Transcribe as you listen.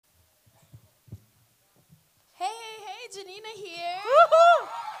Janina here.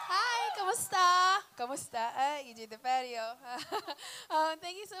 Woohoo! Hi, kamusta? Kamusta? EJ De Perio.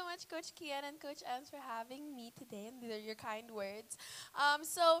 Thank you so much, Coach Kian and Coach Ems, for having me today. And these are your kind words.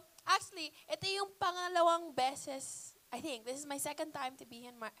 Actually, ito yung pangalawang beses. I think this is my second time to be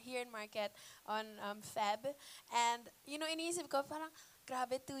here in Market on Feb. And, iniisip ko, parang,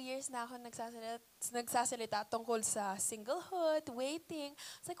 grabe, 2 years na ako nagsasalita tungkol sa singlehood, waiting.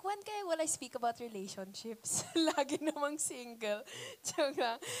 It's like, when kaya will I speak about relationships? Lagi namang single. Joke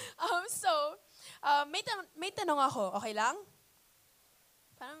lang. May tanong ako. Okay lang?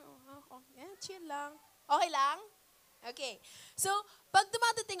 Parang, yeah, chill lang. Okay lang? Okay. So, pag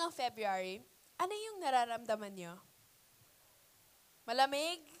dumadating ang February, ano yung nararamdaman nyo?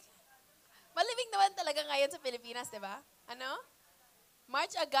 Malamig? Malamig naman talaga ngayon sa Pilipinas, di ba? Ano?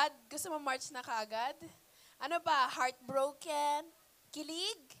 March agad? Gusto mo March na kaagad? Ano ba? Heartbroken?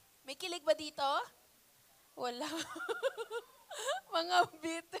 Kilig? May kilig ba dito? Wala. Mga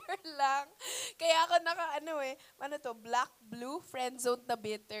bitter lang. Kaya ako black, blue, friend zone na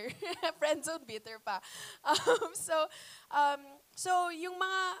bitter. Friend zone bitter pa. Yung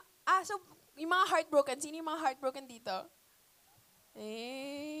mga heartbroken, sino yung mga heartbroken dito?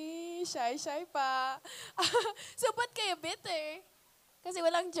 Shy pa. So, ba't kayo bitter? Kasi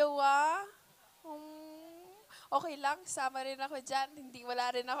walang jowa? Okay lang, sama rin ako dyan.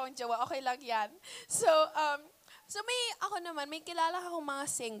 Wala rin akong jowa. Okay lang yan. May kilala akong mga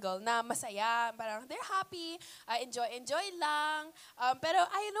single na masaya. Parang they're happy, enjoy lang. Pero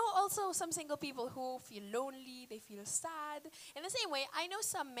I know also some single people who feel lonely, they feel sad. In the same way, I know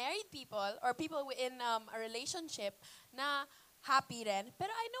some married people or people in a relationship na happy rin. Pero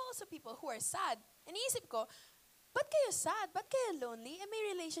I know also people who are sad. Iniisip ko, ba't kayo sad? Ba't kayo lonely?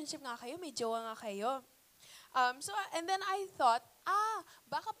 May relationship nga kayo, may jowa nga kayo. And then I thought,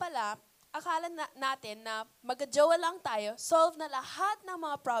 baka pala, akala natin na mag-jowa lang tayo, solve na lahat ng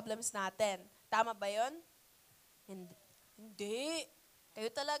mga problems natin. Tama ba yun? Hindi. Kayo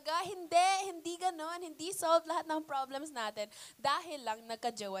talaga, hindi ganon. Hindi solve lahat ng problems natin dahil lang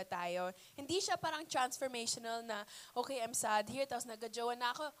nagka-jowa tayo. Hindi siya parang transformational na, okay, I'm sad here, tapos nagka-jowa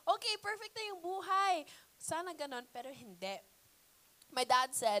na ako. Okay, perfect na yung buhay. Sana ganon, pero hindi. My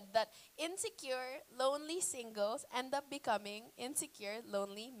dad said that insecure, lonely singles end up becoming insecure,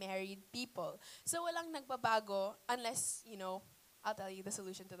 lonely married people. So walang nagbabago unless, I'll tell you the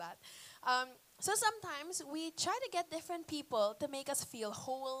solution to that. So sometimes we try to get different people to make us feel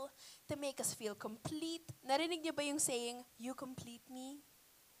whole, to make us feel complete. Narinig niyo ba yung saying, you complete me?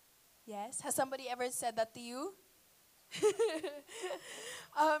 Yes? Has somebody ever said that to you?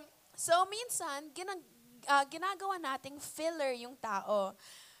 So minsan, ginagawa nating filler yung tao.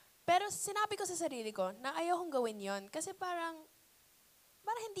 Pero sinabi ko sa sarili ko na ayokong gawin yon kasi parang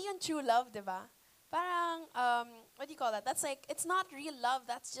hindi yun true love, di ba? Parang, what do you call that? That's like, it's not real love.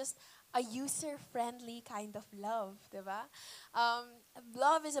 That's just a user-friendly kind of love, di ba?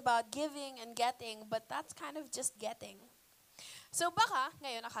 Love is about giving and getting, but that's kind of just getting. So baka,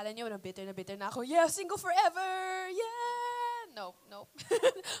 ngayon, akala nyo, bitter na ako. Yeah, single forever! Yeah! Nope.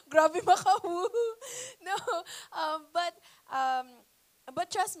 Grabe makawu. No.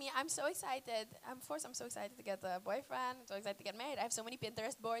 But trust me, I'm so excited. I'm so excited to get a boyfriend. I'm so excited to get married. I have so many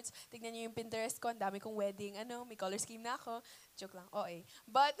Pinterest boards. Tignan niyo yung Pinterest ko. Ang dami kong wedding. May color scheme na ako. Joke lang. OA.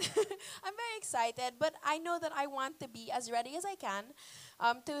 But I'm very excited. But I know that I want to be as ready as I can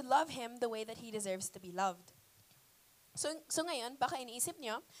to love him the way that he deserves to be loved. So ngayon, baka iniisip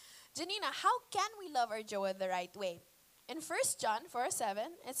niyo, Janina, how can we love our jowa the right way? In 1 John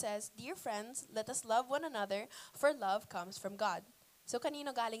 4:7, it says, Dear friends, let us love one another, for love comes from God. So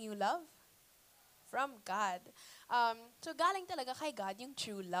kanino galing yung love? From God. So galing talaga kay God yung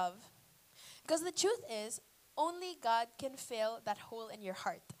true love. Because the truth is, only God can fill that hole in your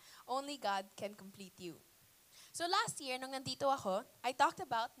heart. Only God can complete you. So last year, nung nandito ako, I talked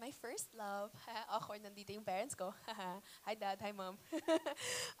about my first love. Awkward, nandito yung parents ko. Hi dad, hi mom.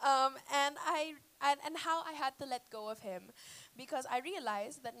 And how I had to let go of him. Because I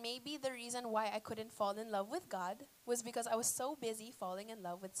realized that maybe the reason why I couldn't fall in love with God was because I was so busy falling in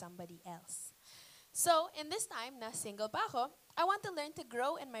love with somebody else. So in this time na single pa ako, I want to learn to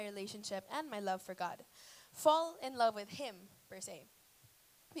grow in my relationship and my love for God. Fall in love with Him, per se.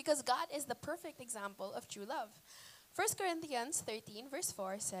 Because God is the perfect example of true love. 1 Corinthians 13 verse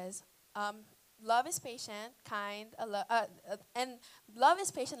 4 says, love is patient, kind, and love is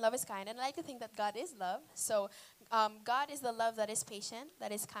patient, love is kind. And I like to think that God is love. So God is the love that is patient,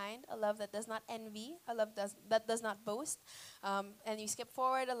 that is kind, a love that does not envy, a love that does not boast. And you skip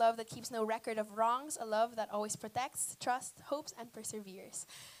forward, a love that keeps no record of wrongs, a love that always protects, trusts, hopes, and perseveres.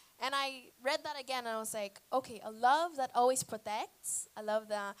 And I read that again and I was like, okay, a love that always protects, a love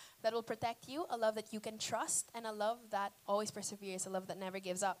that will protect you, a love that you can trust, and a love that always perseveres, a love that never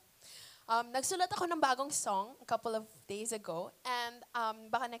gives up. Nagsulat ako ng bagong song a couple of days ago, and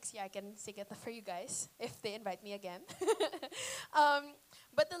baka next year I can sing it for you guys if they invite me again.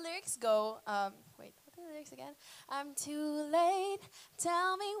 But the lyrics go, wait, what are the lyrics again? I'm too late,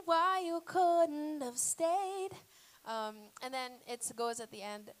 tell me why you couldn't have stayed. And then it goes at the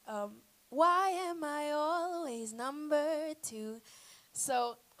end, why am I always number two?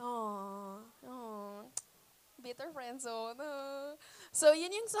 So, bitter friend zone. So,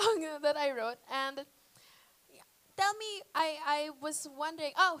 yun yung song that I wrote. And tell me, I was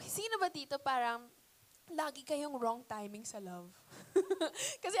wondering, sino ba dito parang lagi kayong wrong timing sa love?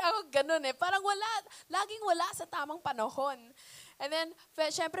 Kasi ako ganun eh. Parang laging wala sa tamang panahon. And then,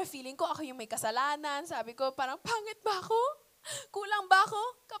 syempre feeling ko ako yung may kasalanan. Sabi ko, parang pangit ba ako? Kulang ba ako?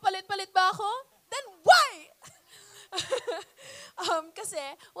 Kapalit-palit ba ako? Then why? Kasi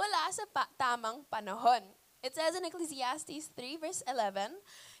wala sa tamang panahon. It says in Ecclesiastes 3 verse 11,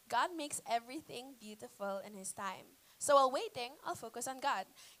 God makes everything beautiful in His time. So while waiting, I'll focus on God.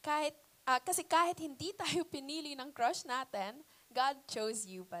 Kasi kahit hindi tayo pinili ng crush natin, God chose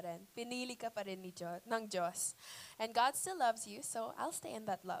you pa rin. Pinili ka pa rin ng Diyos. And God still loves you, so I'll stay in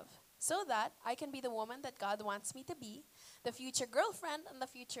that love. So that I can be the woman that God wants me to be, the future girlfriend and the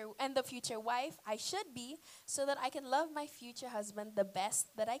future wife I should be, so that I can love my future husband the best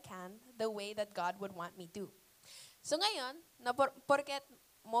that I can, the way that God would want me to. So ngayon, porket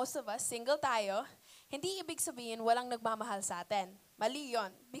most of us single tayo, hindi ibig sabihin walang nagmamahal sa atin. Mali yun.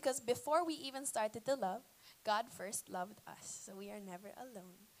 Because before we even started to love, God first loved us. So we are never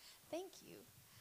alone. Thank you.